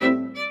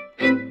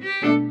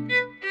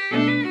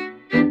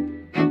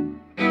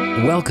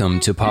Welcome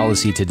to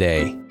Policy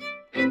Today.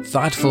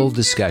 Thoughtful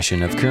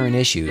discussion of current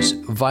issues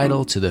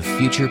vital to the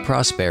future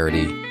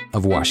prosperity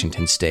of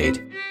Washington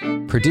State.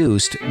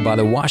 Produced by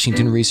the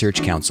Washington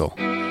Research Council.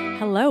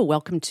 Hello,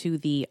 welcome to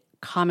the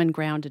Common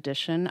Ground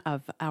edition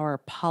of our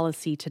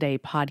Policy Today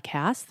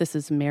podcast. This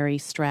is Mary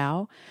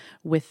Strow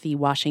with the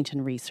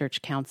Washington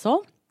Research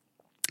Council.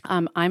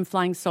 I'm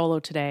flying solo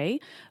today.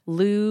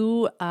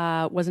 Lou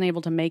wasn't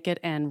able to make it,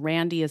 and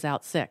Randy is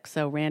out sick.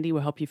 So, Randy,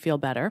 we hope you feel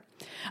better.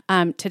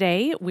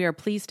 Today, we are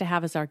pleased to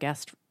have as our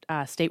guest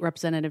State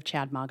Representative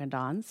Chad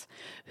Magendanz,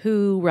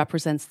 who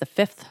represents the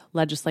 5th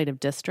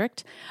Legislative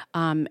District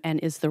and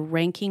is the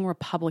ranking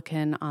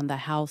Republican on the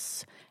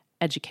House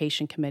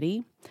Education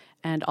Committee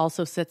and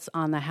also sits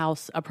on the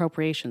House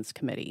Appropriations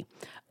Committee.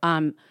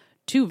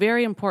 Two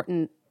very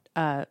important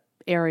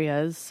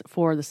areas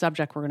for the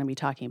subject we're going to be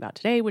talking about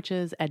today, which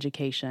is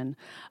education,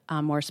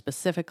 more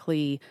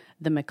specifically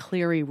the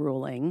McCleary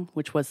ruling,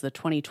 which was the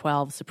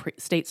 2012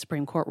 state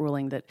Supreme Court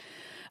ruling that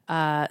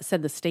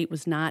said the state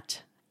was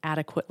not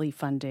adequately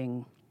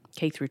funding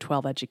K through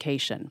 12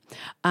 education.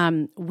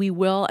 We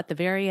will, at the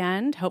very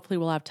end, hopefully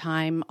we'll have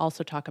time,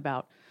 also talk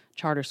about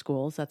charter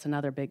schools. That's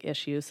another big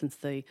issue since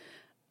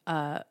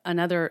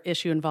another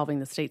issue involving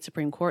the state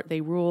Supreme Court.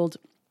 They ruled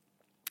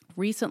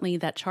recently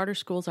that charter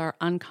schools are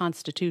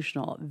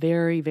unconstitutional.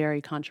 Very,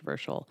 very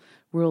controversial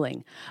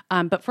ruling.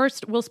 But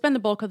first, we'll spend the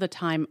bulk of the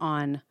time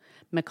on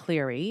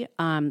McCleary.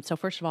 So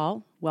first of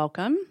all,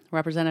 welcome,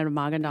 Representative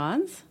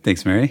Magendanz.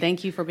 Thanks, Mary.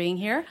 Thank you for being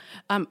here.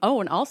 And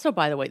also,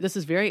 by the way, this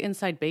is very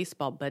inside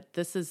baseball, but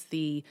this is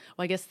the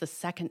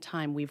second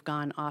time we've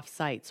gone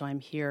off-site. So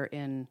I'm here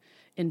in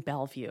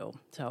Bellevue.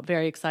 So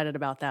very excited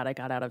about that. I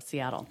got out of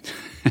Seattle.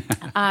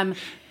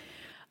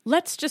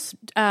 Let's just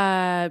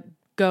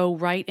go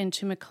right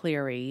into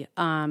McCleary.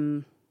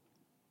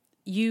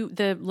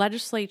 The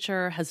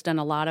legislature has done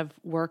a lot of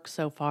work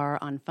so far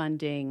on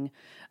funding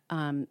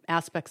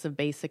aspects of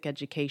basic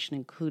education,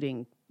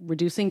 including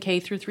reducing K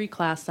through 3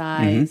 class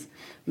size,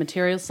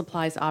 materials,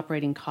 supplies,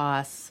 operating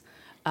costs,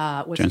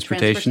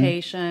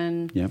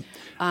 transportation. Yep.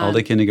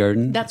 All-day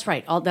kindergarten. That's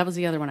right. That was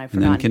the other one I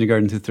forgot. And then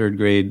kindergarten through 3rd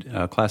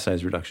grade class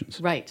size reductions.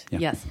 Right.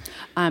 Yeah.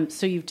 Yes.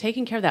 So you've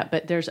taken care of that,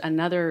 but there's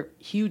another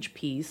huge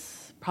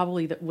piece.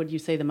 Probably, would you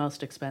say the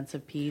most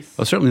expensive piece?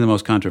 Well, certainly the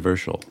most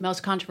controversial.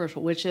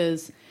 Which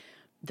is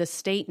the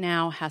state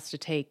now has to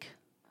take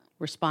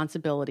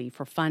responsibility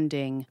for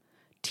funding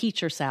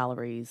teacher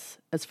salaries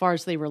as far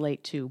as they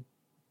relate to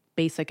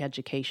basic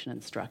education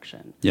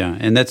instruction. Yeah,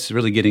 and that's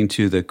really getting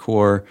to the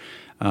core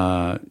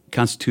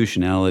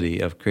constitutionality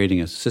of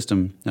creating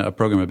a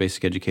program of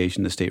basic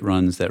education the state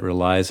runs that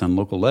relies on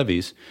local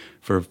levies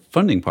for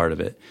funding part of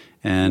it.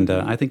 And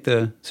I think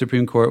the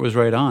Supreme Court was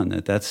right on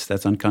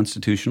that's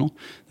unconstitutional,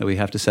 that we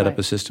have to set up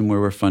a system where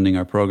we're funding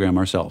our program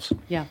ourselves.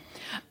 Yeah.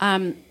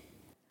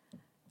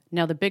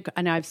 Now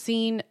I've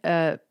seen,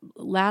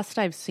 last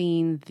I've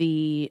seen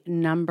the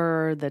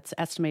number that's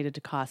estimated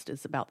to cost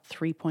is about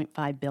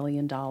 $3.5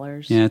 billion.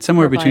 Yeah, it's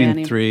somewhere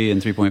between 3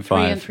 and 3.5. 3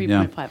 and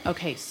 3.5. Yeah.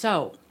 Okay,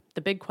 so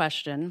the big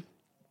question,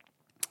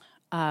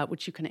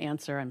 which you can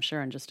answer, I'm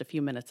sure, in just a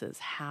few minutes, is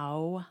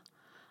how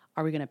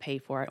are we going to pay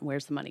for it, and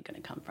where's the money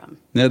going to come from?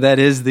 No, that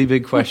is the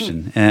big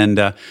question,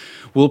 and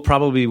we'll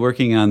probably be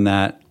working on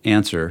that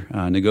answer,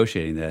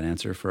 negotiating that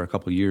answer for a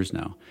couple years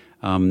now.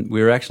 I'm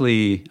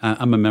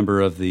a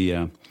member of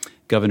the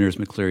Governor's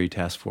McCleary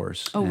Task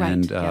Force,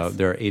 and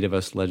there are 8 of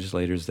us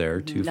legislators there,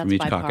 2 from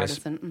each caucus.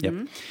 Mm-hmm.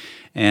 Yep.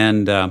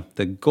 And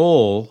the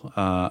goal,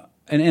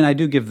 and I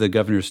do give the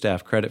governor's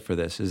staff credit for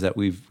this, is that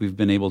we've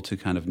been able to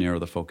kind of narrow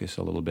the focus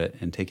a little bit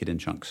and take it in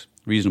chunks,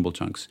 reasonable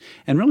chunks.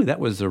 And really that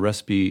was the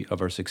recipe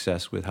of our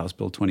success with House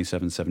Bill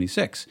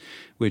 2776,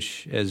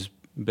 which has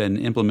been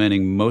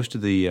implementing most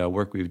of the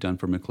work we've done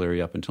for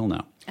McCleary up until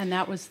now. And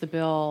that was the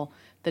bill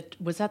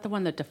was that the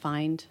one that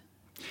defined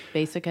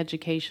basic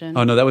education?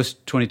 Oh, no, that was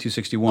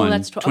 2261.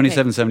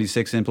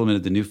 2776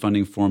 implemented the new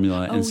funding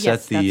formula and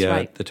set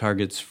the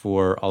targets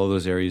for all of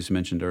those areas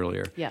mentioned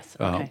earlier. Yes,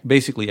 okay.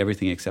 Basically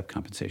everything except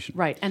compensation.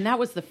 Right, and that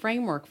was the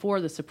framework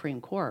for the Supreme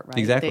Court, right?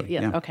 Exactly,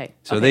 yeah. Okay.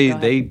 So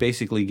they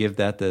basically gave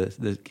that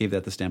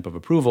the stamp of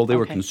approval. They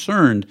were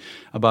concerned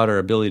about our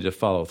ability to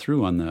follow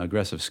through on the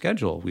aggressive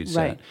schedule we'd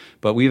set. Right.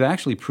 But we've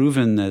actually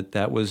proven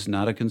that was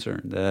not a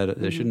concern, that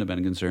shouldn't have been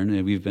a concern.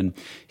 And we've been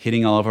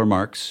hitting all of our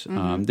marks.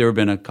 There have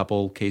been a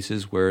couple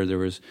cases where there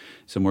was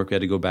some work we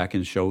had to go back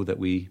and show that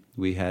we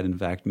had in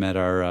fact met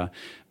our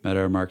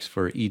marks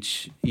for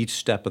each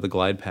step of the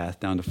glide path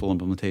down to full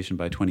implementation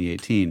by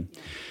 2018.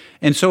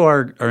 And so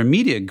our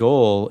immediate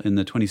goal in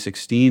the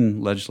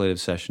 2016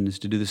 legislative session is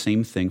to do the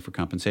same thing for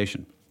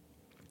compensation.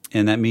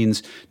 And that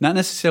means not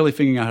necessarily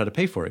figuring out how to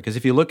pay for it, because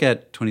if you look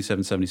at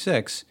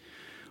 2776,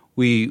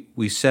 we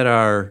set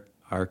our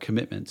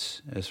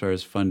commitments as far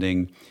as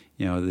funding,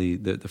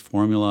 the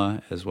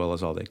formula as well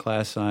as all-day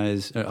class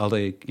size,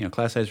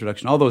 class size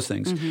reduction, all those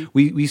things. Mm-hmm.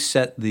 We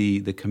set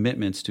the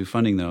commitments to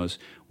funding those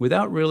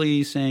without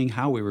really saying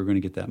how we were going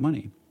to get that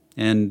money.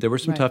 And there were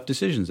some Right. tough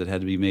decisions that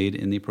had to be made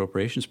in the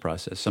appropriations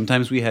process.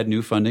 Sometimes we had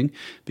new funding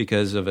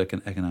because of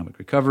economic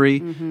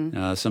recovery.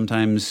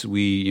 Sometimes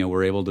we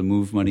were able to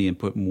move money and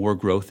put more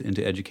growth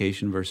into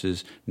education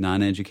versus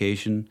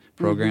non-education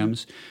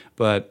programs.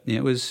 But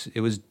it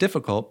was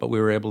difficult, but we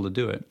were able to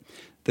do it.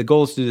 The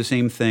goal is to do the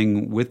same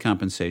thing with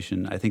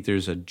compensation. I think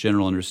there's a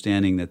general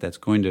understanding that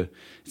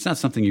it's not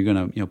something you're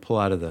going to pull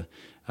out of the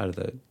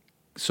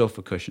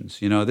sofa cushions.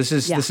 This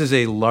is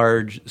a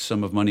large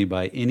sum of money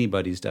by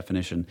anybody's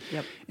definition.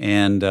 Yep.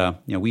 And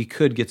we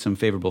could get some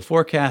favorable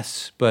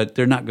forecasts, but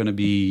they're not going to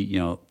be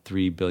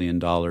 $3 billion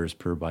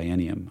per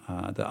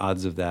biennium. The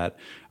odds of that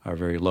are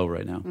very low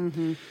right now.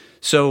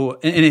 So,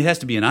 and it has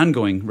to be an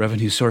ongoing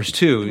revenue source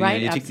too.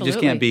 Right, It absolutely.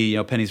 just can't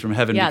be pennies from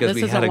heaven because this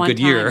we is had a good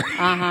year.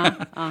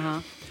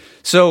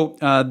 So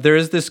there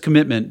is this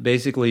commitment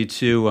basically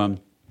to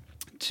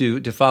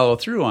follow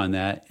through on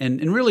that.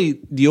 And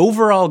really the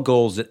overall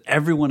goals that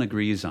everyone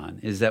agrees on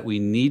is that we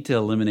need to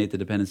eliminate the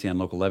dependency on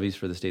local levies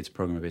for the state's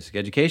program of basic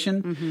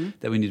education,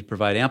 that we need to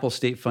provide ample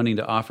state funding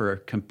to offer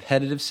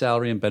competitive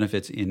salary and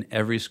benefits in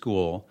every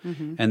school,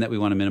 and that we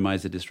want to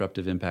minimize the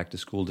disruptive impact to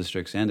school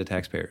districts and to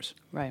taxpayers.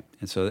 Right.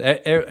 And so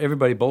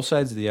everybody, both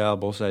sides of the aisle,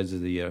 both sides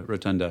of the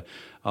rotunda,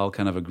 all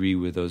kind of agree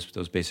with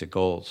those basic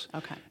goals.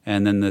 Okay.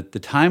 And then the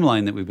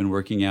timeline that we've been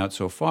working out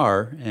so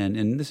far,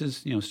 and this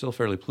is still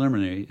fairly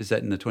preliminary, is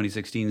that in the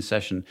 2016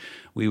 session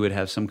we would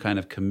have some kind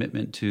of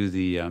commitment to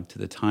the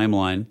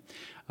timeline,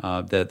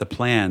 the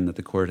plan that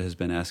the court has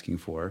been asking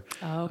for,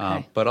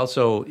 but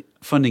also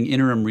funding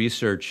interim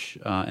research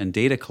and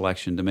data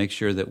collection to make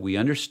sure that we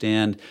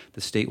understand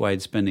the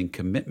statewide spending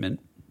commitment.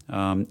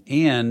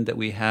 And that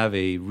we have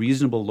a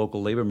reasonable local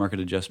labor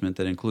market adjustment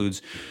that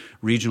includes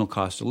regional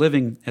cost of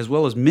living, as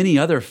well as many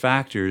other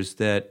factors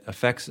that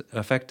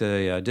affect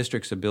a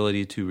district's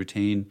ability to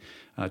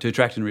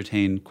attract and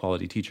retain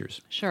quality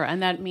teachers. Sure,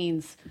 and that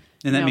means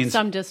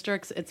some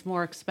districts it's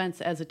more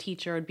expensive. As a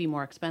teacher, it'd be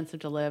more expensive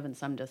to live, and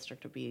some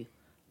district would be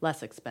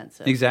less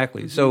expensive.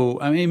 Exactly. So,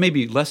 it may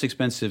be less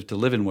expensive to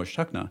live in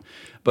Washtenaw,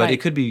 but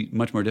it could be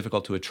much more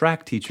difficult to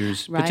attract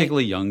teachers,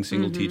 particularly young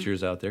single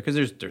teachers out there,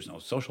 because there's no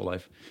social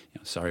life.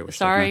 Sorry, Washtenaw.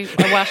 Sorry,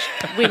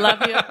 we love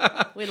you.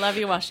 We love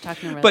you,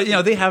 Washtenaw.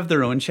 But they have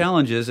their own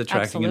challenges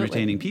attracting and Absolutely.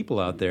 retaining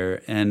people out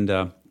there, and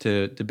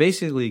to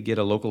basically get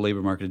a local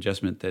labor market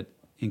adjustment that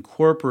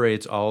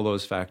incorporates all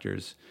those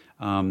factors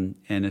and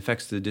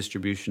affects the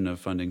distribution of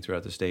funding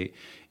throughout the state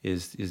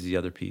is the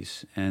other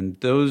piece, and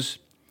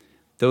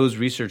those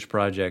research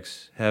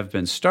projects have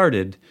been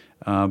started,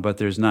 but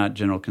there's not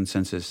general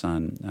consensus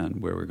on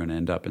where we're going to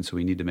end up, and so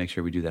we need to make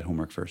sure we do that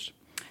homework first.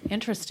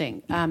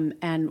 Interesting.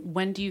 And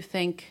when do you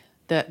think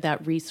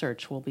that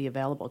research will be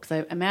available? Because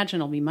I imagine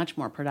it'll be much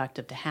more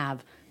productive to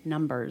have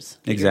numbers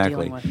that Exactly.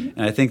 you're dealing with.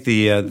 And I think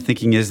the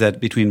thinking is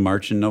that between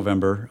March and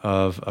November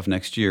of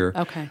next year,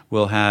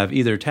 we'll have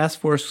either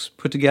task force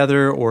put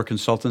together or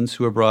consultants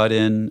who are brought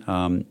in.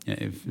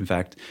 In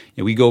fact,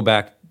 we go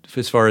back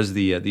as far as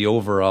the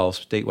overall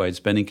statewide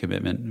spending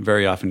commitment,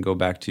 very often go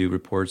back to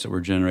reports that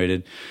were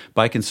generated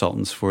by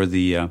consultants for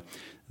the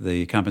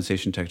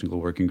compensation technical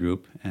working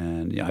group,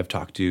 and I've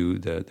talked to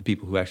the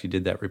people who actually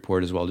did that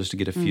report as well, just to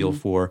get a feel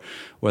for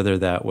whether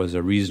that was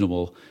a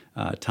reasonable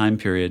time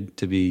period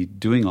to be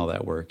doing all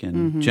that work.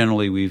 And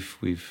generally,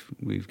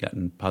 we've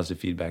gotten positive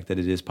feedback that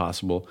it is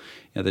possible.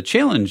 The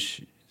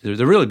challenge,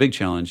 the really big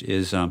challenge,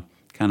 is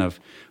kind of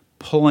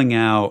pulling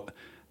out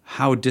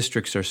how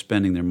districts are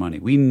spending their money.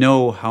 We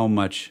know how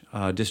much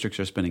districts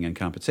are spending on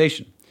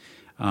compensation.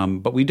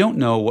 But we don't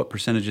know what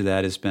percentage of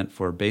that is spent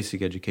for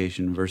basic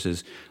education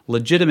versus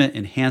legitimate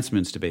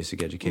enhancements to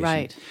basic education.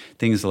 Right.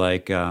 Things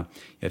like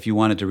if you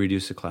wanted to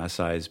reduce the class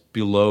size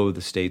below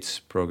the state's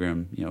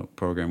program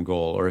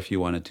goal, or if you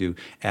wanted to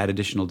add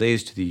additional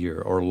days to the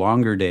year, or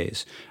longer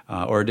days,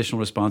 or additional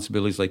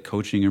responsibilities like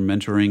coaching or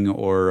mentoring,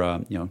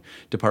 or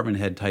department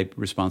head type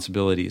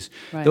responsibilities.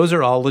 Right. Those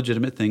are all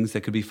legitimate things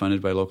that could be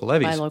funded by local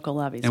levies.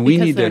 And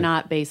because they're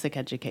not basic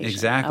education.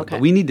 Exactly. Okay.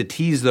 But we need to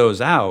tease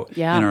those out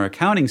Yeah. in our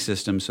accounting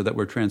system so that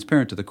we're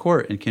transparent to the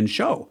court and can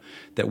show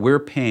that we're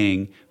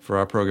paying for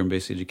our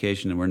program-based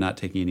education and we're not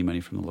taking any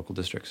money from the local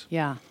districts.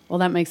 Yeah. Well,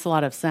 that makes a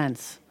lot of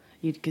sense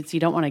because you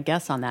don't want to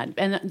guess on that.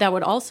 And that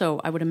would also,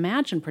 I would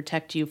imagine,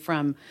 protect you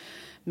from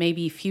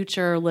maybe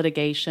future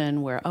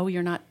litigation where,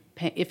 you're not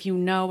paying, if you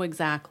know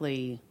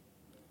exactly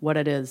what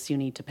it is you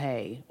need to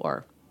pay,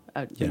 or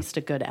at least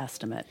a good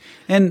estimate.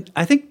 And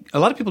I think a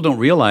lot of people don't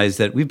realize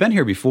that we've been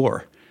here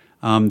before.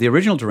 The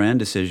original Duran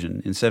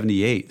decision in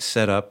 '78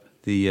 set up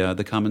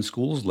the Common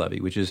Schools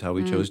Levy, which is how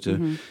we chose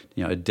to,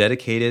 a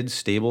dedicated,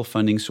 stable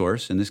funding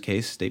source. In this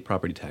case, state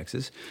property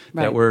taxes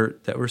that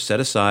were set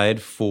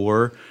aside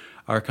for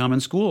our common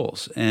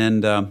schools.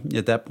 And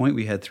at that point,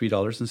 we had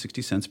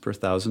 $3.60 per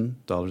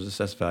 $1,000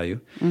 assessed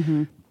value.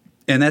 Mm-hmm.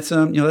 And that's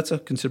a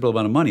considerable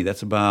amount of money.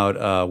 That's about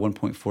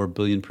 $1.4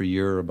 billion per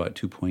year, or about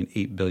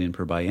 $2.8 billion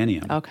per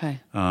biennium. Okay.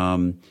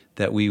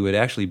 That we would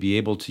actually be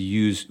able to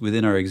use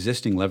within our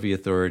existing levy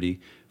authority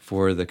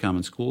for the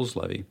Common Schools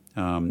Levy.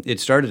 It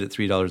started at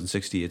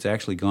 $3.60. It's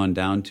actually gone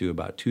down to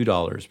about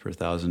 $2 per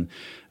thousand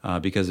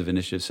because of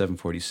Initiative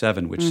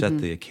 747, which set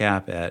the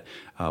cap at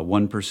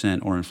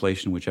 1% or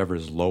inflation, whichever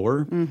is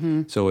lower.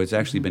 So it's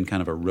actually been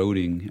kind of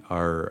eroding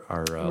our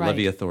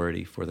levy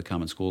authority for the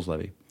Common Schools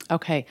levy.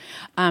 Okay.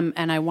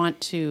 And I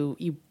want to,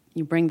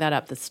 you bring that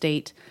up, the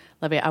state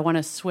levy. I want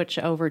to switch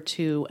over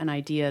to an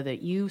idea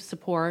that you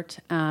support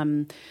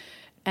and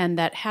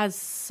that has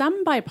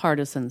some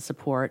bipartisan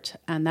support,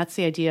 and that's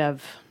the idea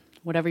of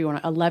whatever you want,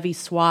 a levy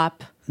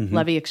swap,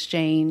 levy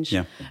exchange.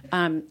 Yeah.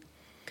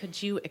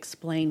 Could you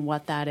explain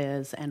what that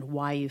is and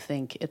why you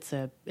think it's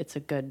a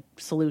good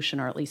solution,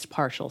 or at least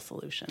partial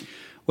solution?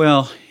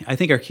 Well, I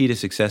think our key to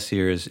success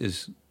here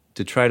is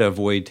to try to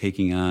avoid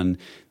taking on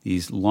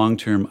these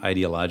long-term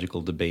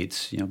ideological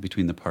debates,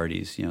 between the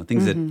parties,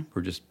 things that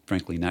we're just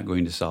frankly not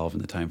going to solve in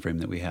the time frame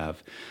that we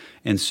have.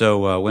 And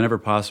so whenever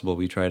possible,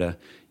 we try to,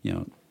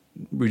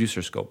 reduce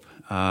our scope.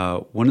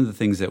 One of the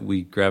things that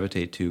we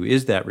gravitate to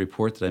is that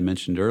report that I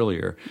mentioned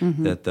earlier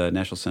that the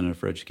National Center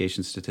for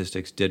Education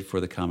Statistics did for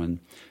the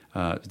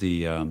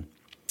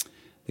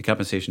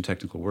Compensation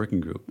Technical Working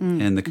Group.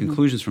 And the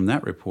conclusions from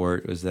that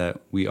report was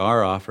that we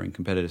are offering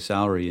competitive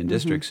salary in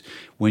districts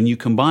when you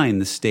combine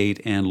the state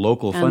and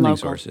local funding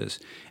sources,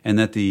 and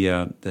that the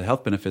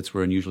health benefits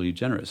were unusually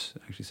generous,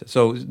 actually.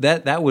 So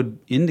that would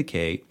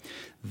indicate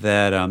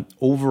that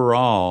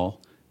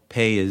overall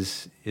pay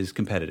is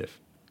competitive.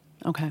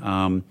 Okay.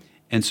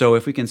 And so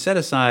if we can set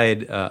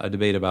aside a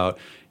debate about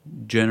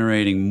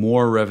generating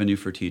more revenue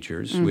for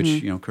teachers,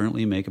 which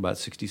currently make about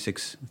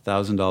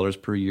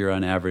 $66,000 per year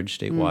on average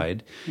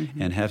statewide,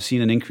 and have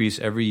seen an increase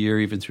every year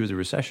even through the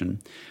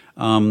recession.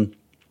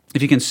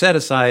 If you can set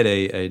aside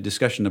a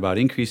discussion about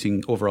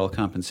increasing overall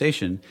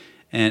compensation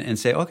and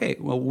say, okay,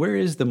 well, where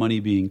is the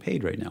money being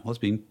paid right now? Well, it's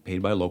being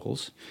paid by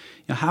locals.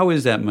 How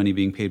is that money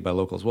being paid by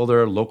locals? Well,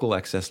 there are local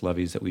excess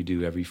levies that we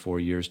do every 4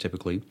 years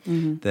typically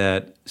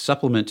that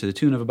supplement to the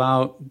tune of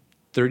about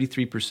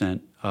 33%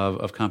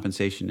 of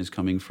compensation is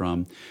coming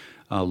from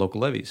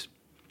local levies.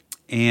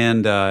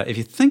 And if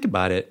you think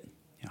about it,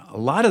 a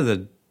lot of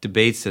the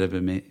debates that have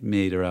been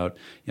made around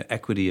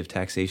equity of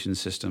taxation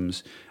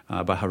systems,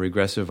 about how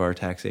regressive our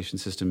taxation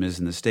system is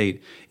in the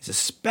state, is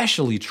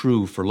especially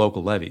true for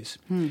local levies.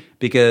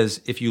 Because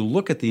if you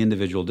look at the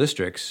individual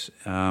districts,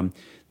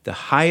 the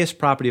highest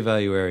property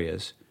value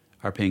areas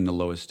are paying the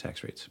lowest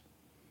tax rates.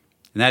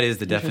 And that is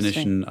the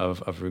definition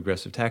of a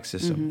regressive tax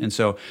system. And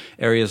so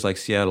areas like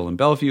Seattle and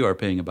Bellevue are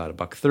paying about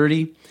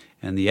 $1.30,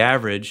 and the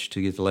average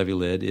to get the levy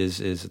lid is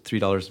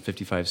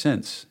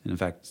 $3.55. And in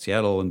fact,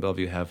 Seattle and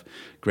Bellevue have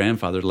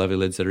grandfathered levy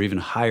lids that are even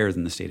higher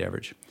than the state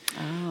average.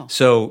 Oh.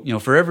 So,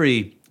 for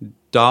every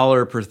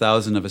dollar per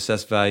thousand of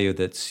assessed value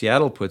that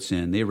Seattle puts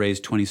in, they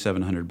raise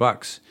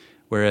 $2,700,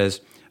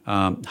 whereas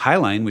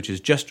Highline, which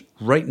is just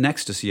right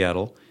next to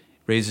Seattle,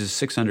 raises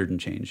 $600 and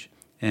change.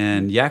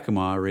 And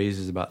Yakima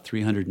raises about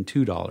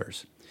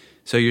 $302.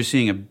 So you're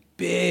seeing a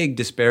big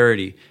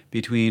disparity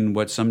between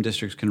what some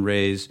districts can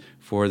raise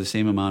for the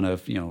same amount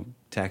of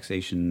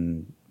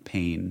taxation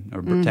pain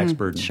or tax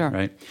burden,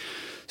 right?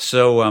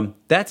 So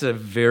that's a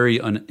very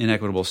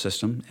inequitable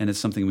system, and it's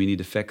something we need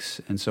to fix.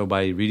 And so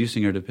by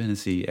reducing our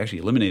dependency, actually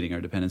eliminating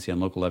our dependency on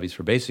local levies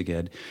for basic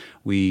ed,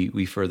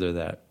 we further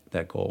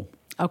that goal.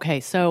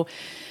 Okay, so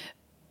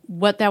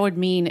what that would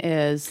mean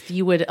is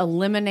you would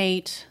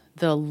eliminate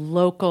the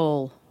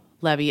local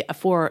levy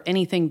for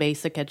anything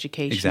basic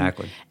education.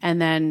 Exactly. And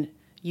then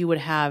you would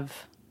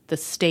have the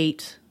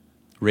state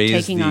raise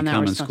taking the on that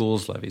Common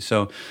Schools levy.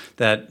 So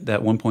that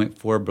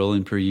 $1.4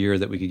 billion per year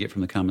that we could get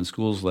from the Common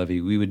Schools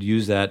levy, we would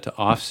use that to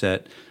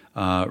offset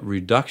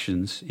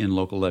reductions in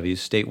local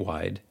levies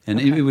statewide. And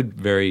it would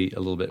vary a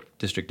little bit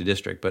district to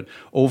district. But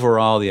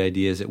overall, the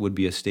idea is it would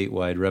be a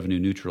statewide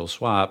revenue-neutral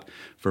swap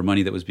for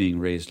money that was being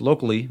raised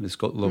locally,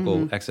 this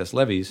local excess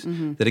levies,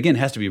 that, again,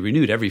 has to be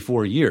renewed every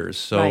 4 years.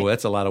 So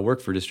that's a lot of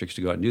work for districts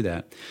to go out and do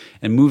that.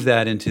 And move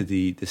that into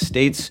the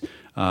state's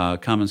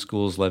Common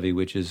Schools levy,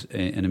 which is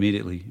and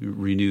immediately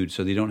renewed,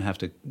 so they don't have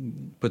to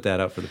put that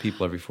out for the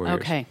people every 4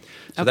 years.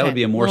 So that would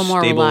be a more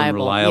stable and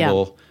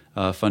reliable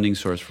funding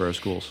source for our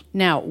schools.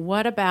 Now,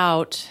 what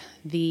about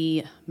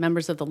the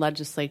members of the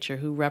legislature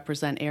who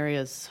represent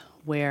areas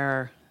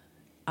where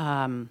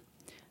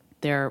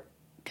their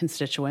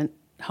constituent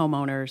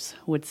homeowners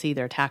would see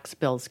their tax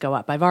bills go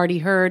up? I've already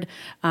heard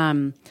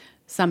some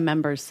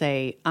members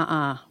say,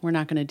 we're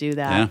not going to do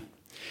that. Yeah.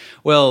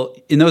 Well,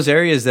 in those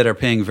areas that are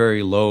paying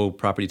very low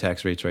property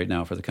tax rates right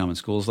now for the Common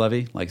Schools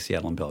levy, like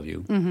Seattle and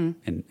Bellevue,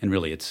 and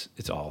really it's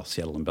all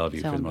Seattle and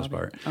Bellevue for the most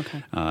part.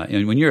 Okay.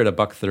 And when you're at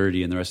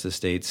 $1.30 and the rest of the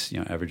states,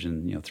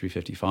 averaging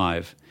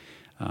 $3.55,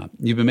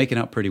 you've been making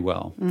out pretty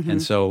well.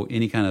 And so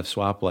any kind of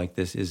swap like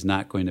this is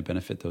not going to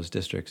benefit those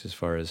districts as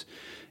far as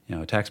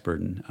tax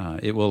burden.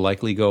 It will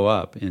likely go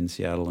up in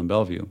Seattle and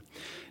Bellevue.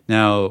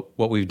 Now,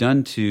 what we've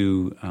done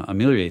to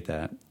ameliorate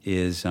that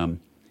is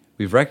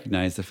we've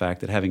recognized the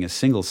fact that having a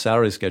single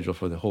salary schedule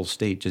for the whole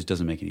state just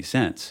doesn't make any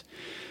sense.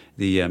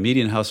 the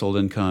median household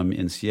income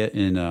in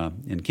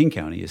King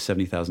County is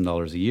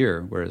 $70,000 a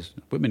year, whereas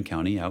Whitman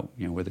County, out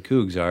where the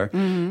Cougs are,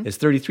 is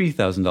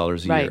 $33,000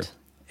 a year. Right.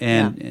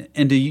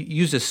 And to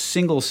use a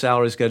single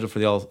salary schedule for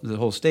the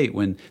whole state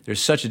when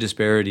there's such a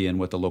disparity in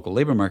what the local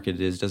labor market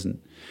is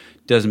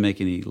doesn't make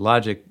any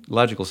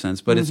logical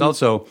sense. But it's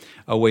also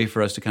a way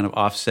for us to kind of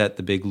offset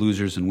the big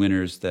losers and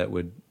winners that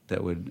would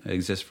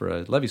exist for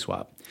a levy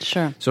swap.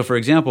 Sure. So, for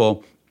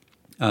example,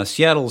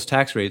 Seattle's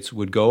tax rates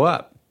would go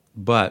up,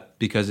 but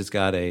because it's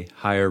got a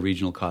higher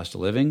regional cost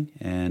of living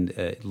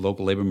and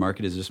local labor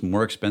market is just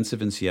more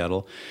expensive in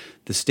Seattle,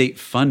 the state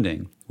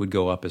funding would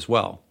go up as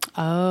well.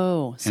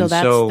 Oh, so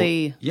that's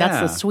the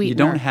sweetener. You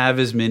don't have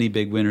as many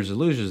big winners or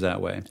losers that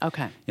way.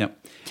 Okay.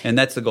 Yep. And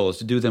that's the goal, is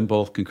to do them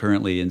both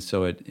concurrently, and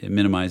so it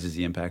minimizes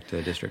the impact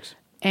to districts.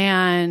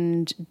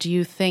 And do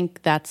you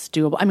think that's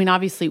doable? I mean,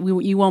 obviously,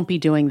 you won't be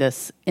doing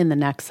this in the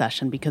next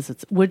session because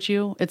would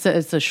you? It's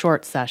a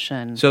short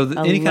session. So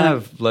any kind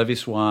of levy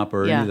swap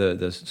or any of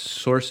the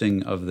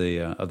sourcing of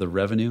the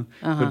revenue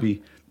would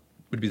be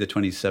the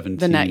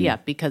 2017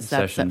 because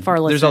session. That's for our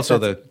listeners. There's also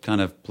the kind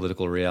of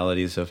political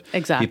realities of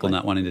Exactly. people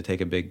not wanting to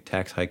take a big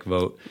tax hike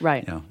vote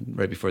right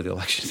before the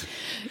election.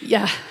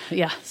 Yeah.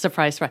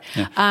 Surprise.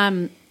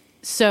 Yeah.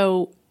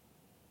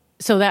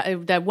 So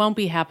that won't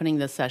be happening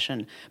this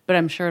session, but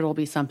I'm sure it'll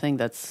be something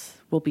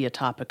will be a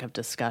topic of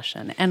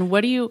discussion. And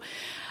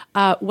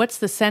what's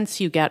the sense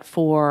you get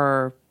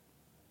for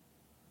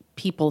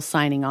people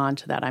signing on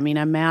to that? I mean,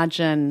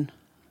 imagine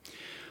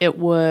it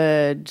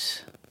would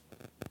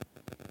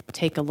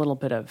take a little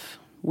bit of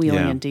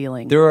wheeling and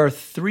dealing. There are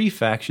 3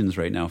 factions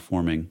right now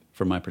forming,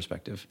 from my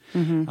perspective.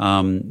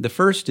 The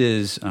first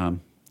is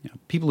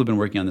people who've been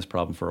working on this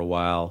problem for a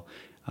while,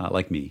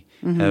 like me,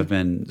 have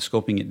been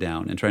scoping it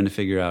down and trying to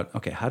figure out,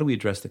 okay, how do we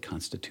address the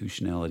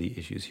constitutionality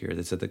issues here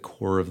that's at the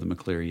core of the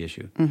McCleary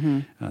issue,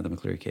 the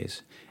McCleary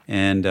case.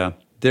 And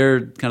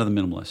they're kind of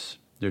the minimalists.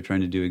 They're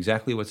trying to do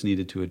exactly what's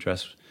needed to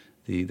address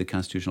the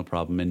constitutional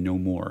problem and no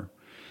more.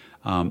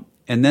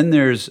 And then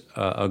there's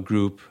a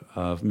group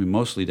of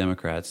mostly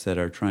Democrats that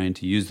are trying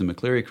to use the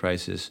McCleary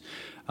crisis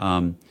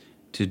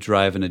to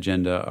drive an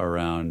agenda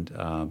around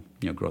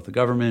growth of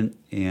government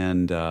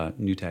and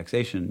new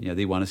taxation.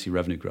 They want to see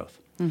revenue growth.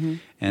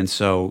 And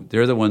so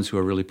they're the ones who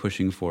are really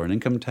pushing for an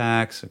income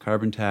tax, a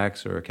carbon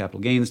tax, or a capital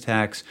gains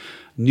tax,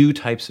 new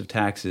types of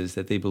taxes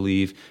that they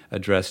believe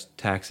address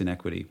tax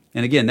inequity.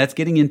 And again, that's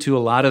getting into a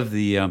lot of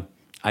the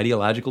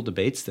ideological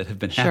debates that have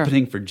been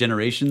happening for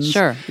generations.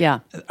 Sure, yeah.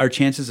 Our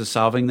chances of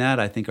solving that,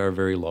 I think, are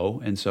very low.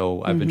 And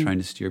so I've been trying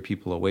to steer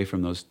people away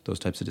from those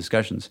types of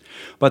discussions.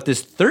 But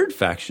this third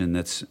faction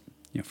that's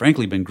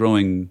frankly been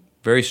growing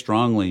very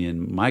strongly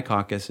in my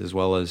caucus as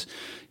well as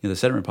the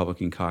Senate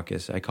Republican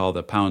caucus, I call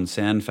the pound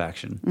sand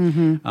faction.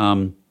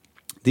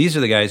 These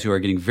are the guys who are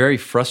getting very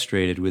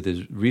frustrated with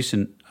the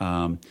recent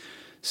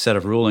set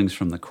of rulings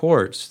from the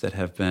courts that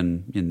have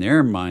been, in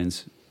their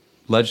minds,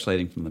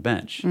 legislating from the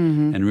bench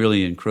and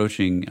really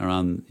encroaching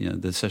around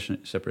the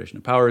separation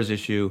of powers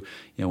issue.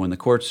 When the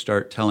courts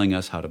start telling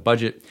us how to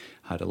budget,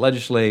 how to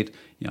legislate,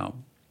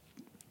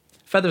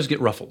 feathers get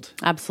ruffled.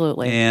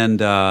 Absolutely.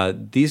 And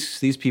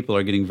these people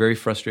are getting very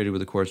frustrated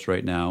with the courts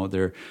right now.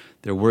 They're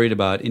worried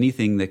about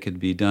anything that could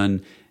be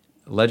done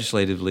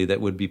legislatively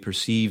that would be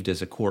perceived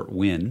as a court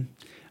win.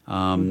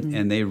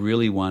 And they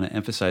really want to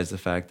emphasize the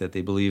fact that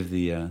they believe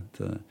the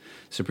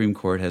Supreme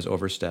Court has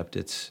overstepped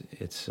its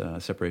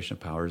separation of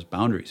powers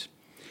boundaries.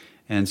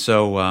 And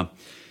so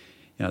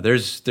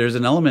there's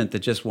an element that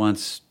just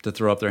wants to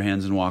throw up their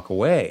hands and walk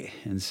away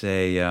and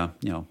say,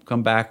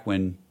 come back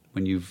when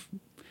you've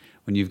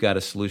got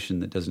a solution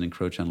that doesn't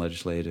encroach on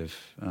legislative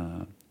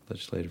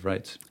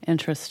rights.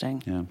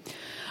 Interesting. Yeah.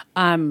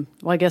 Well,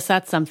 I guess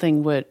that's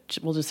something which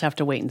we'll just have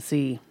to wait and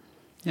see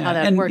how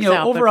that works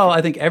out. Overall,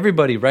 I think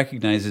everybody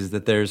recognizes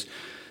that there's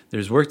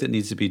work that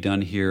needs to be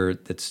done here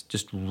that's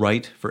just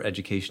right for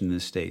education in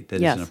this state,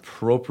 that is an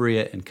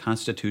appropriate and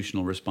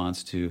constitutional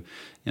response to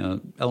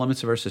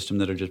elements of our system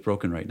that are just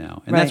broken right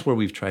now. And that's where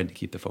we've tried to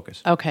keep the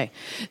focus. Okay.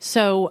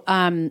 So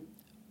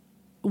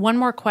one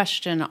more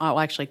question,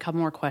 actually a couple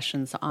more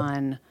questions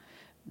on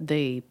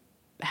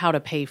how to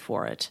pay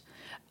for it.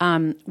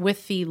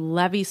 With the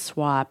levy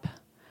swap,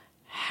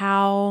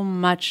 how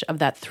much of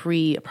that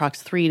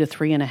approximately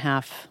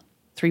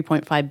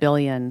 3.5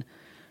 billion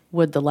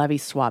would the levy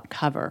swap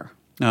cover?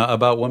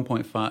 About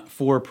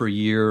 1.4 per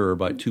year, or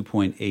about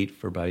 2.8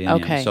 for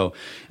biennium. Okay. So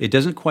it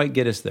doesn't quite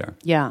get us there.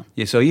 Yeah.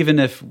 So even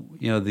if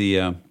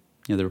the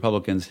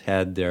Republicans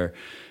had their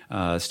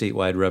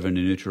statewide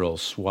revenue neutral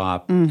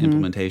swap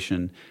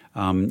implementation,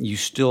 you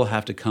still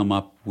have to come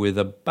up with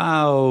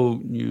about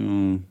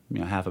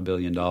 $500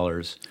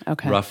 million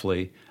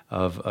roughly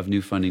of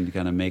new funding to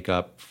kind of make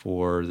up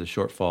for the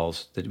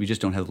shortfalls that we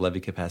just don't have the levy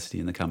capacity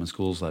in the common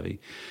schools levy.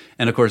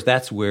 And of course,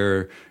 that's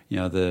where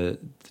the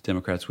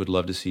Democrats would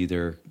love to see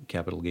their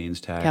capital gains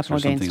tax or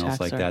something else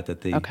like that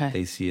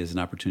they see as an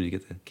opportunity to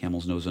get the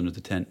camel's nose under the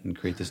tent and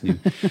create this new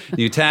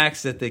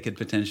tax that they could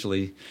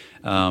potentially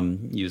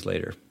use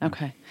later.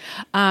 Okay.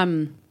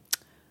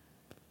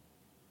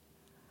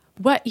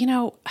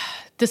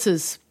 This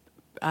is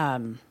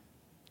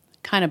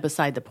kind of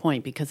beside the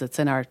point because it's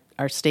in our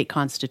state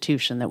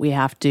constitution that we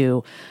have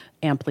to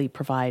amply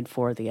provide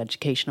for the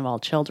education of all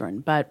children.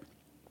 But,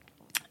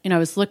 I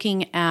was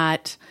looking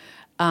at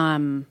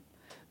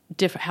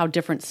how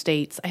different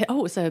states, it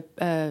was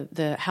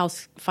the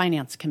House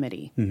Finance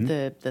Committee,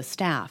 the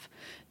staff,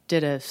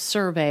 did a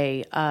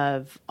survey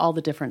of all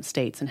the different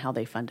states and how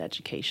they fund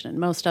education. In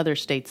most other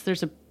states,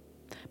 there's a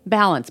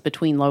balance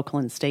between local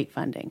and state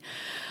funding.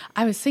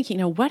 I was thinking,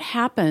 what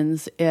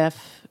happens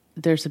if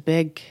there's a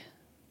big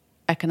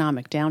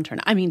economic downturn?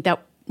 I mean,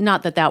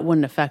 not that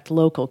wouldn't affect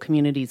local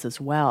communities as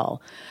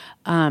well,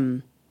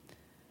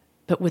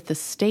 but with the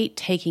state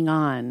taking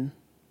on,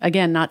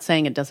 again, not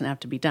saying it doesn't have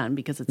to be done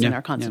because it's in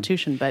our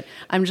Constitution, but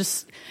I'm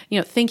just,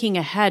 thinking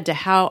ahead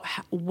to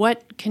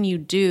what can you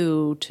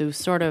do to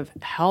sort of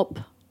help,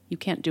 you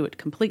can't do it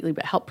completely,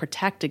 but help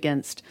protect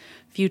against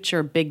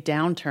future big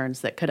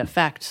downturns that could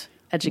affect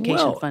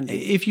education funding.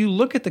 If you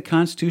look at the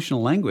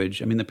constitutional language,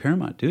 the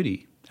paramount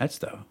duty, that's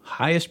the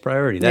highest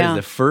priority. That is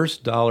the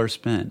first dollar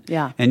spent.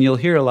 Yeah. And you'll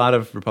hear a lot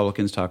of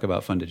Republicans talk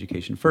about fund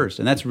education first.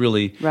 And that's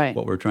really right.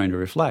 what we're trying to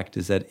reflect,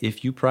 is that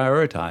if you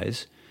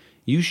prioritize,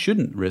 you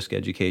shouldn't risk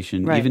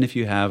education, right. even if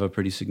you have a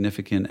pretty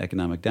significant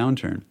economic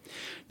downturn.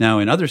 Now,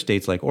 in other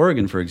states like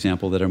Oregon, for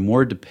example, that are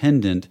more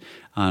dependent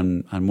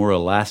on more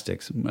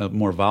elastic,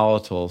 more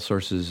volatile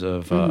sources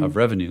of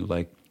revenue,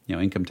 like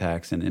income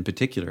tax, and in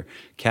particular,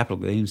 capital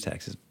gains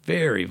tax is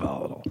very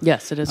volatile.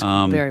 Yes, it is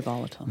very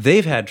volatile.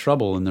 They've had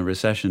trouble in the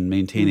recession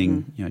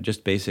maintaining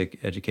just basic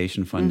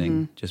education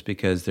funding, just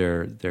because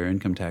their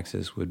income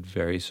taxes would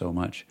vary so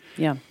much.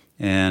 Yeah.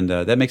 And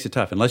that makes it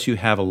tough. Unless you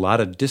have a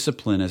lot of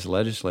discipline as a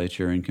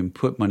legislature and can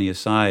put money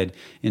aside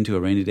into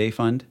a rainy day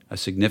fund, a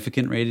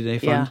significant rainy day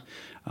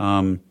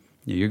fund,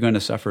 you're going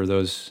to suffer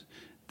those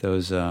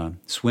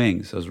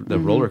swings, the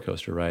roller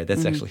coaster ride.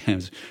 That's actually, I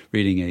was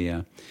reading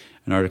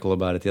an article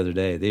about it the other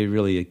day. They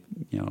really,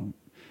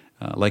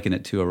 liken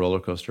it to a roller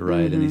coaster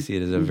ride, and they see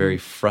it as a very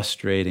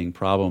frustrating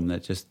problem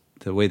that just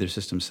the way their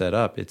system's set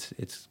up,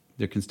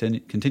 they're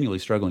continually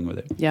struggling with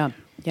it. Yeah.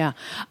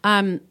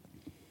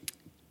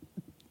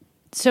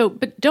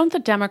 But don't the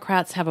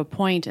Democrats have a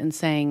point in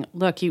saying,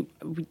 look,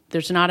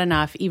 there's not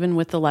enough, even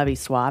with the levy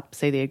swap,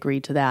 say they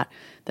agreed to that,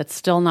 that's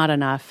still not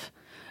enough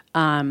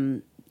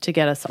to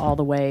get us all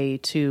the way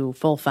to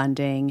full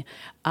funding,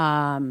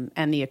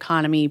 and the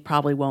economy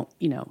probably won't,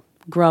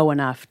 grow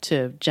enough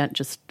to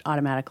just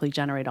automatically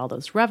generate all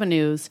those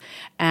revenues.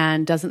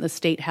 And doesn't the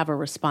state have a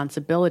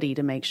responsibility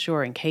to make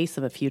sure, in case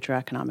of a future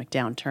economic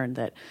downturn,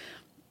 that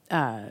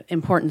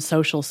important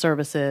social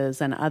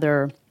services and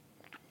other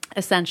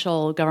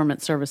essential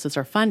government services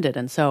are funded?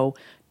 And so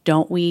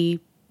don't we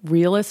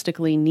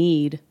realistically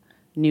need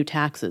new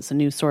taxes, a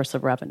new source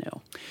of revenue?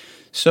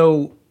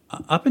 So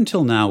up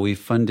until now, we've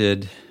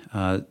funded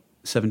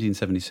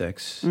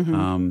 1776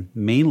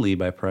 mainly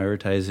by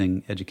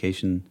prioritizing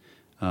education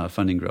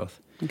funding growth.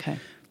 Okay.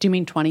 Do you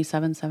mean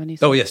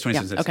 2776? Oh, yes,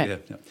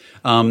 2776. Yeah. Okay.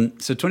 Yeah.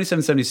 So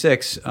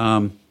 2776,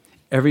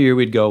 every year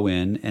we'd go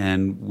in,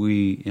 and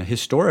we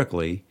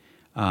historically,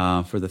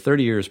 for the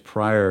 30 years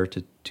prior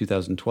to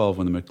 2012,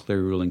 when the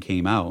McCleary ruling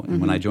came out,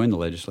 and when I joined the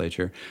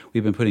legislature,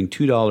 we've been putting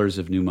 $2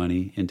 of new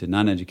money into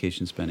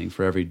non-education spending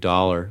for every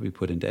dollar we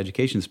put into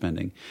education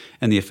spending.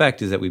 And the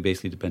effect is that we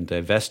basically have been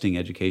divesting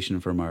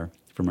education from our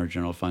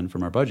general fund,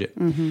 from our budget.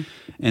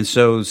 And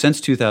so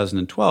since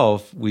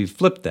 2012, we've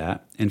flipped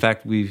that. In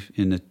fact,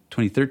 in the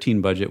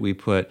 2013 budget, we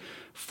put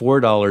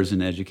 $4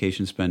 in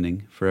education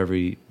spending for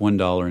every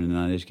 $1 in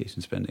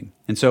non-education spending.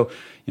 And so,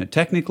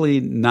 technically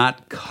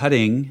not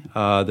cutting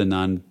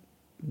the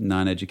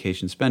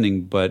non-education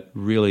spending, but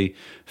really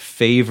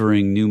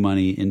favoring new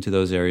money into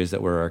those areas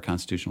that were our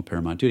constitutional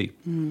paramount duty.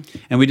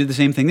 And we did the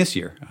same thing this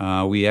year.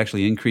 We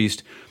actually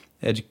increased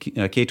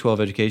K-12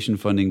 education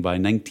funding by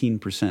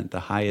 19%,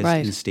 the highest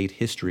in state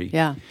history.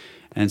 Yeah.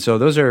 And so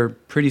those are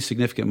pretty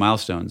significant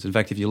milestones. In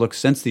fact, if you look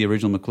since the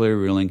original McCleary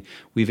ruling,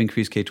 we've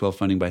increased K-12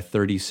 funding by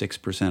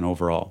 36%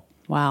 overall.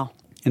 Wow.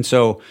 And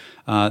so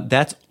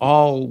that's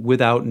all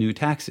without new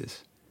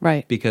taxes.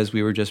 Right. Because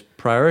we were just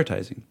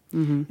prioritizing.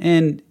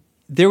 And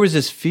there was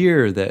this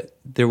fear that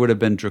there would have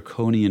been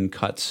draconian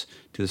cuts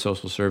to the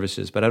social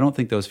services, but I don't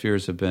think those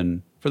fears have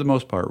been, for the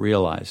most part,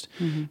 realized,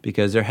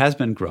 because there has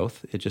been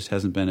growth. It just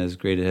hasn't been as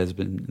great as it has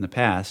been in the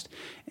past.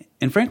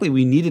 And frankly,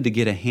 we needed to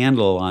get a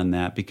handle on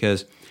that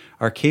because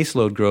our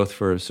caseload growth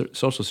for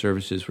social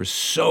services were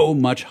so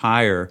much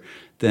higher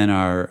than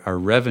our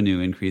revenue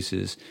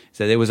increases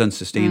that it was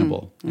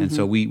unsustainable. And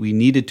so we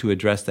needed to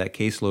address that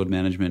caseload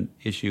management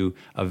issue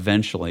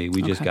eventually.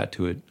 We just got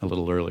to it a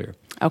little earlier.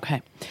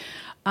 Okay.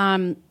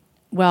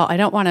 Well, I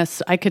don't want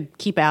to, I could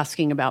keep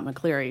asking about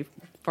McCleary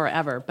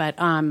forever, but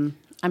I'm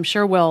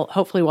sure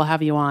hopefully we'll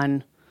have you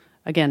on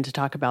again to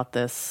talk about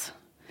this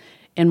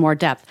in more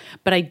depth.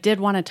 But I did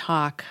want to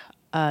talk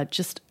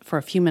just for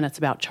a few minutes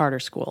about charter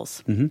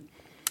schools.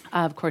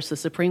 Of course, the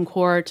Supreme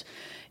Court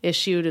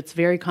issued its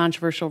very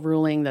controversial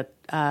ruling that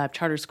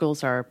charter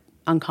schools are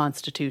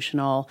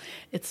unconstitutional.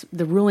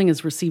 The ruling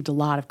has received a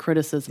lot of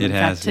criticism. In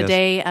fact,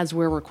 today, as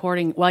we're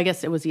recording, well, I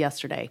guess it was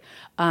yesterday,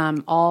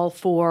 all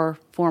 4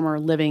 former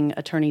living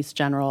attorneys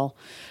general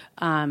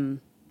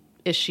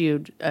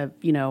issued a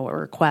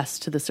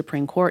request to the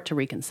Supreme Court to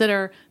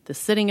reconsider. The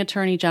sitting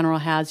attorney general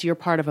has. You're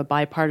part of a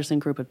bipartisan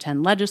group of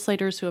 10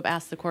 legislators who have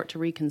asked the court to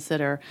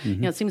reconsider.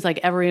 Mm-hmm. It seems like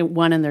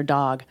everyone and their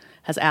dog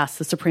has asked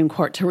the Supreme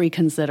Court to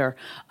reconsider.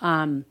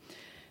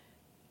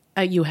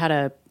 You had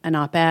an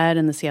op-ed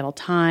in the Seattle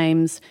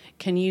Times.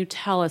 Can you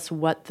tell us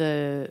what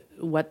the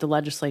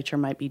legislature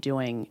might be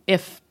doing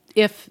if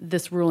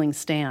this ruling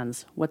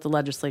stands? What the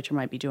legislature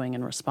might be doing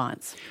in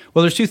response?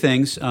 Well, there's 2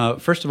 things.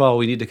 First of all,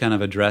 we need to kind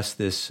of address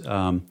this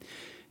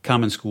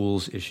common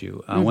schools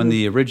issue. When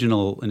the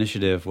original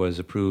initiative was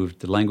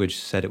approved, the language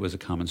said it was a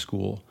common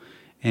school,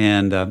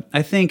 and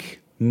I think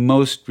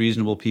most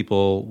reasonable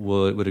people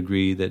would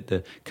agree that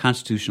the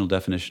constitutional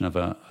definition of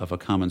a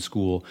common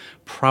school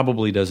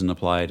probably doesn't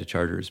apply to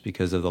charters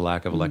because of the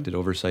lack of elected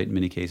oversight in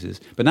many cases,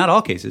 but not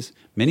all cases.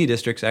 Many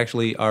districts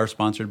actually are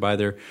sponsored by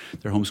their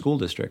home school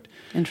district.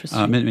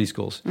 Interesting. Many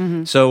schools.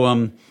 Mm-hmm.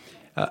 So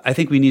I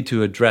think we need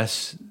to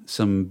address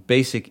some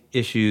basic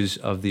issues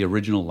of the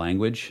original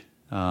language.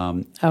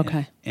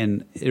 Okay.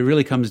 And it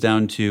really comes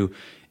down to,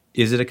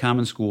 is it a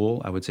common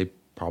school? I would say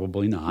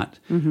probably not.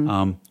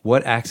 Mm-hmm.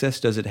 What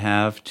access does it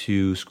have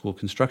to school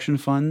construction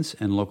funds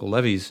and local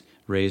levies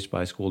raised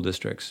by school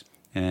districts?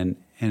 And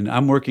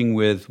I'm working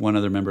with one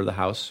other member of the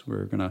House.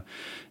 We're going to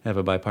have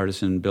a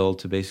bipartisan bill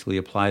to basically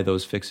apply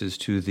those fixes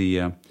to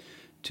the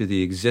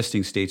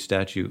existing state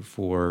statute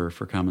for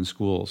common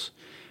schools.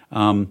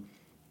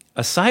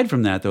 Aside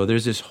from that, though,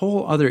 there's this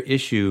whole other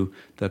issue,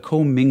 the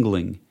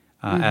commingling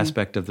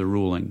aspect of the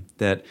ruling,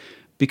 that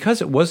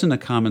because it wasn't a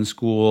common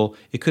school,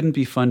 it couldn't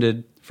be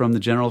funded from the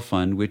general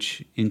fund,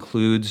 which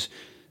includes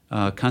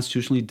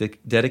constitutionally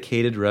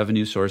dedicated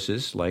revenue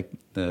sources like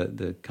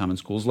the Common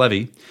Schools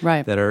Levy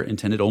that are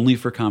intended only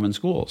for common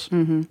schools.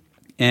 Mm-hmm.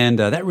 And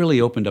that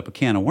really opened up a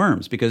can of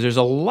worms because there's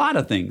a lot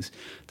of things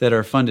that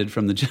are funded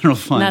from the general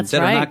fund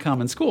that are not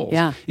common schools,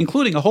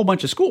 including a whole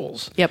bunch of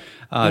schools. Yep.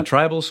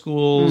 Tribal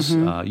schools,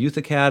 youth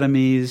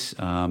academies,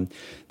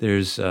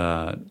 there's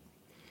a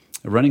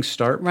Running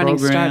Start program. Running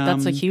Start,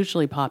 that's a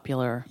hugely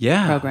popular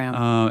program.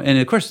 And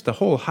of course, the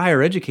whole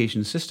higher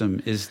education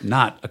system is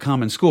not a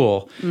common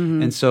school.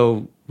 Mm-hmm. And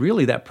so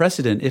really that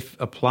precedent, if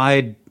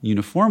applied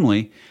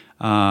uniformly,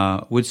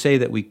 would say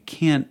that we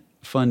can't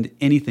fund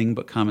anything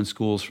but common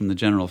schools from the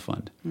general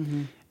fund.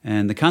 Mm-hmm.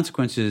 And the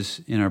consequences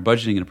in our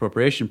budgeting and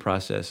appropriation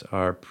process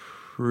are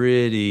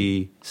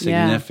pretty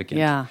significant.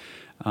 Yeah.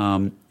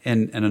 And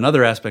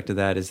another aspect of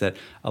that is that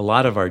a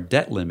lot of our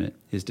debt limit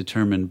is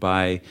determined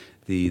by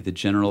the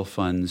general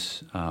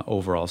fund's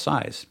overall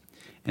size.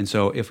 And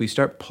so if we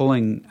start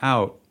pulling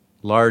out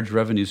large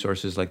revenue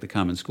sources like the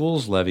Common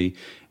Schools Levy,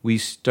 we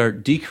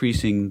start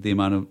decreasing the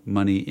amount of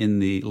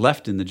money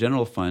left in the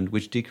general fund,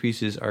 which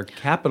decreases our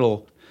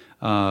capital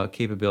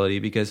capability,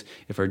 because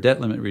if our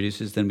debt limit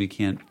reduces, then we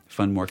can't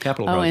fund more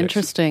capital projects. Oh,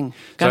 interesting.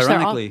 Gosh, so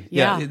ironically,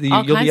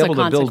 you'll be able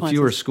to build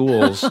fewer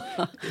schools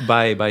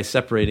by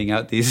separating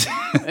out these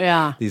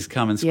these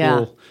common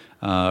school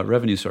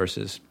revenue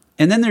sources.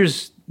 And then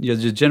there's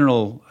the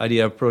general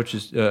idea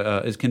approaches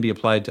can be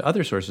applied to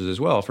other sources as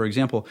well. For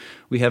example,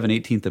 we have an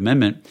 18th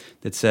Amendment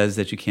that says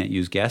that you can't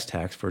use gas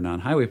tax for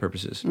non-highway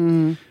purposes.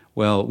 Mm.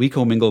 Well, we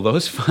commingle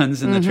those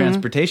funds in the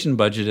transportation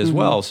budget as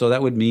well. So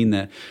that would mean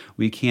that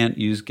we can't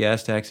use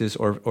gas taxes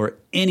or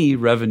any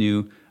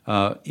revenue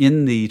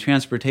in the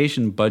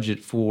transportation budget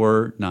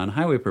for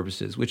non-highway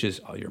purposes, which is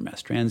all your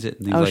mass transit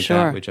and things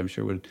that, which I'm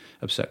sure would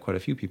upset quite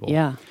a few people.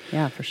 Yeah,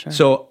 for sure.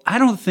 So I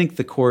don't think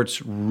the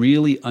courts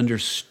really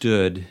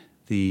understood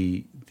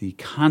the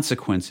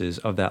consequences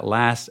of that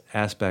last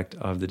aspect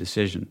of the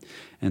decision.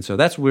 And so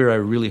that's where I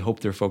really hope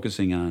they're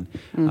focusing on.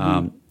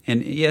 Mm-hmm.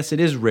 And yes, it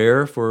is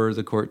rare for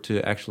the court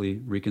to actually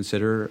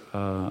reconsider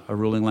a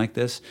ruling like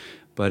this.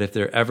 But if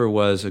there ever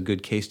was a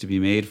good case to be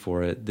made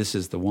for it, this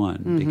is the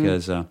one.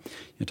 Because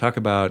you talk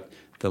about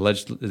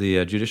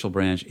the judicial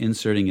branch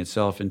inserting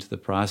itself into the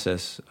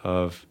process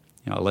of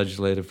a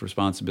legislative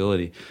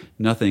responsibility.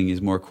 Nothing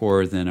is more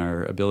core than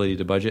our ability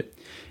to budget.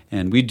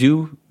 And we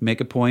do make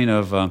a point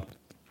of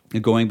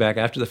going back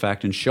after the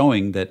fact and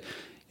showing that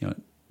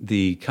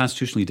the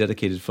constitutionally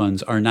dedicated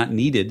funds are not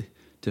needed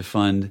to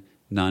fund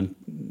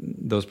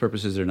those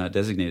purposes they're not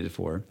designated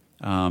for.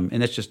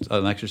 And that's just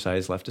an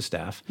exercise left to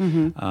staff.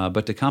 Mm-hmm.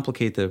 But to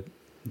complicate the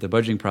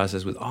budgeting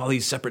process with all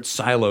these separate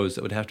silos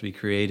that would have to be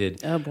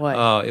created, oh boy,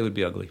 it would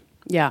be ugly.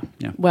 Yeah.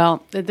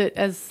 Well,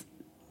 as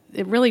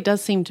it really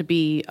does seem to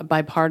be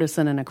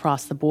bipartisan and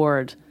across the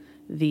board,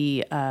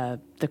 the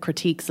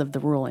critiques of the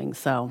ruling.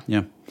 So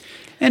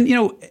and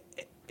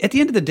at the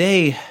end of the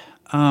day,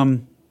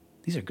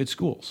 these are good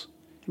schools,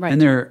 right?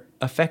 And they're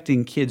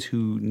affecting kids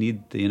who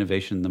need the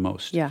innovation the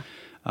most. Yeah.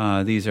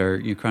 These are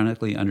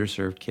chronically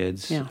underserved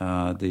kids.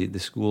 Yeah. The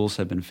schools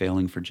have been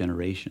failing for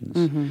generations.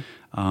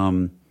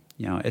 Mm-hmm.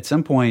 At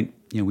some point,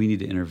 we need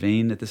to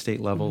intervene at the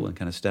state level and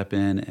kind of step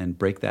in and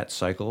break that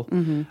cycle.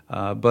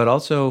 Mm-hmm. But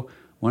also,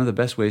 one of the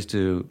best ways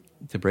to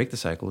break the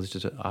cycle is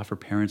to offer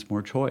parents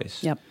more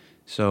choice. Yep.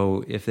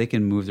 So if they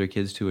can move their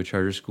kids to a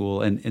charter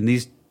school, and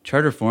these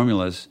charter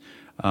formulas,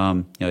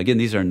 again,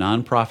 these are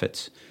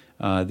nonprofits.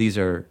 These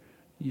are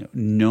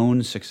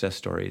known success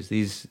stories.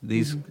 These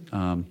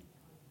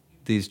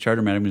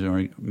charter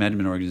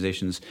management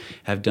organizations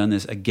have done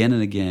this again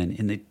and again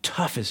in the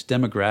toughest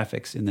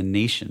demographics in the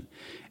nation,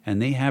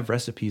 and they have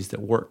recipes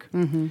that work.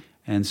 Mm-hmm.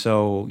 And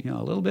so,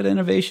 a little bit of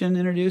innovation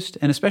introduced,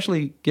 and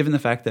especially given the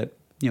fact that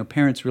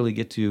parents really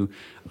get to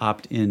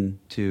opt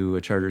into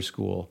a charter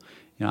school.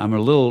 I'm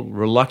a little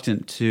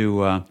reluctant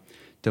to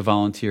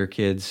volunteer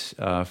kids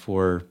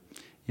for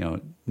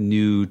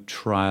new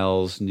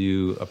trials,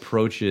 new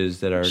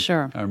approaches that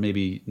are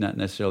maybe not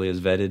necessarily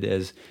as vetted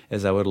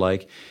as I would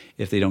like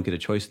if they don't get a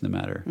choice in the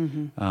matter.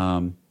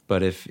 Mm-hmm.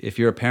 But if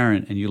you're a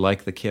parent and you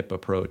like the KIPP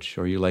approach,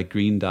 or you like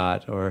Green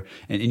Dot,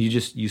 and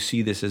you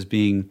see this as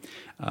being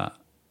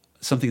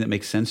something that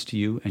makes sense to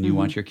you, and you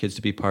want your kids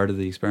to be part of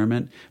the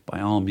experiment,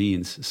 by all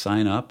means,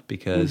 sign up,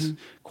 because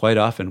quite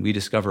often we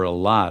discover a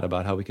lot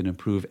about how we can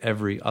improve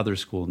every other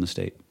school in the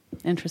state.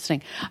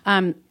 Interesting.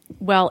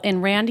 Well,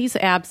 in Randy's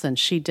absence,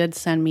 she did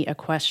send me a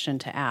question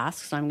to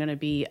ask, so I'm going to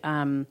be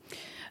a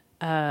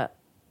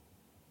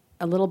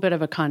little bit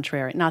of a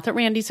contrarian. Not that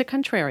Randy's a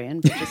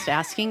contrarian, but just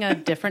asking a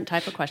different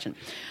type of question.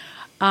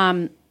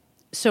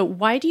 So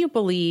why do you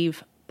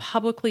believe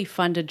publicly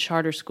funded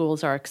charter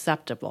schools are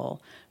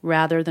acceptable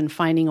rather than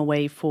finding a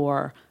way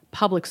for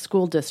public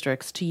school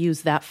districts to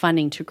use that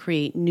funding to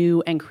create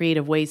new and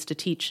creative ways to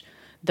teach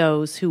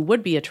those who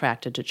would be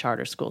attracted to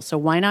charter schools? So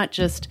why not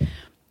just,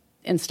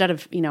 instead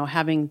of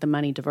having the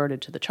money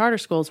diverted to the charter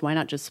schools, why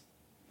not just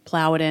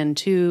plow it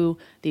into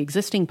the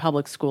existing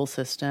public school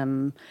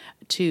system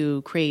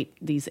to create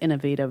these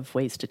innovative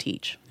ways to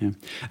teach? Yeah.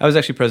 I was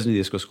actually president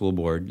of the ISSAQUah School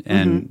Board,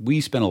 and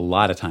we spent a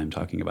lot of time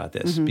talking about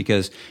this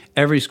because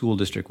every school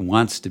district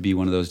wants to be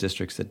one of those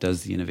districts that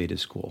does the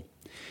innovative school.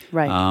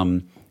 Right.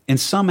 And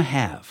some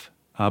have,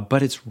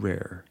 but it's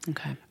rare.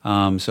 Okay.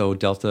 So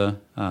Delta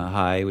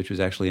High, which was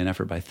actually an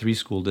effort by 3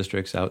 school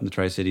districts out in the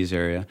Tri-Cities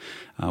area.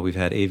 We've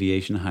had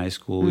Aviation High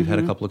School. We've had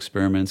a couple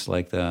experiments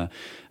like the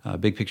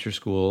Big Picture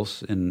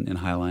schools in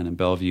Highline and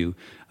Bellevue.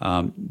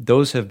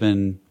 Those have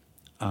been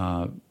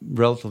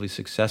relatively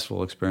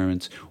successful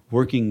experiments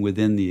working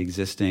within the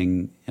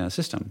existing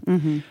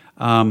system.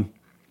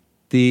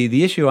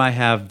 The issue I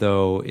have,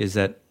 though, is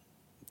that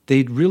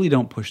they really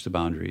don't push the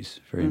boundaries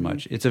very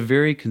much. It's a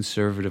very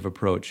conservative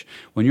approach.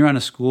 When you're on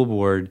a school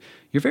board,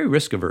 you're very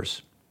risk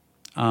averse.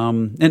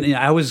 And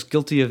I was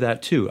guilty of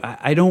that too.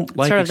 I don't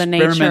like sort of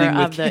experimenting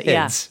with the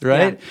kids,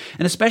 right? Yeah.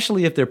 And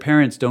especially if their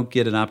parents don't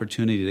get an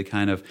opportunity to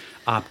kind of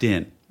opt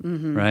in,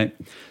 right?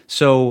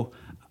 So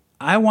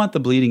I want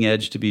the bleeding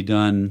edge to be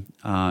done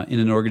in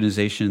an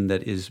organization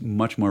that is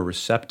much more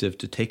receptive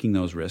to taking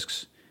those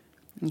risks.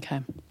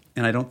 Okay.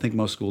 And I don't think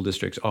most school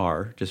districts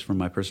are, just from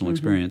my personal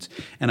experience.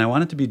 And I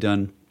want it to be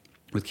done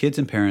with kids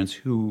and parents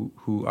who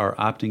are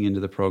opting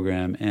into the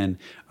program and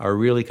are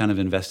really kind of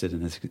invested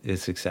in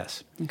its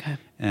success. Okay.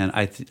 And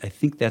I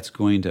think that's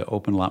going to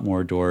open a lot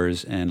more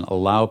doors and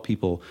allow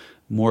people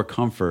more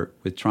comfort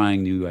with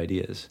trying new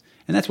ideas.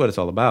 And that's what it's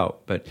all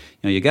about. But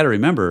you got to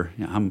remember,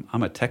 I'm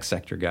a tech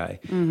sector guy.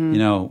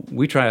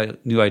 We try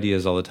new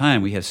ideas all the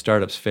time. We have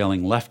startups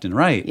failing left and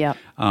right. Yep.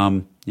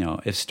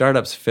 If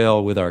startups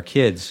fail with our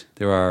kids,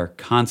 there are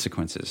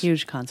consequences.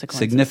 Huge consequences.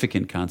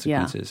 Significant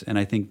consequences. Yeah. And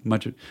I think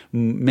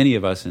many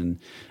of us on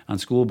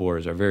school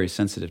boards are very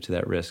sensitive to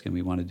that risk, and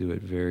we want to do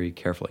it very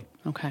carefully.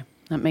 Okay.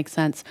 That makes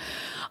sense.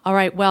 All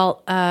right.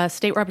 Well,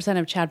 State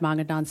Representative Chad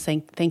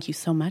Magendanz, thank you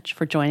so much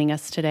for joining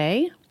us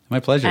today. My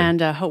pleasure.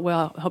 And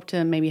we'll hope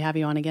to maybe have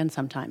you on again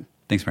sometime.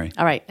 Thanks, Mary.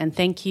 All right. And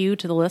thank you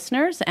to the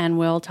listeners, and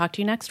we'll talk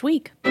to you next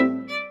week.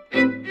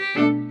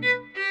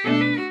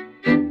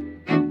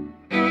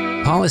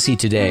 Policy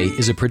Today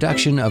is a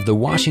production of the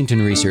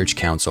Washington Research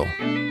Council,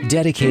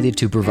 dedicated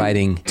to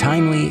providing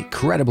timely,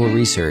 credible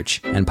research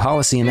and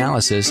policy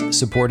analysis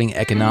supporting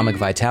economic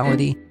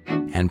vitality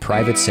and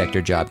private sector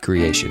job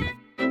creation.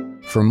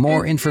 For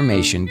more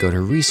information, go to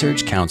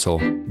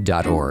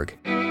researchcouncil.org.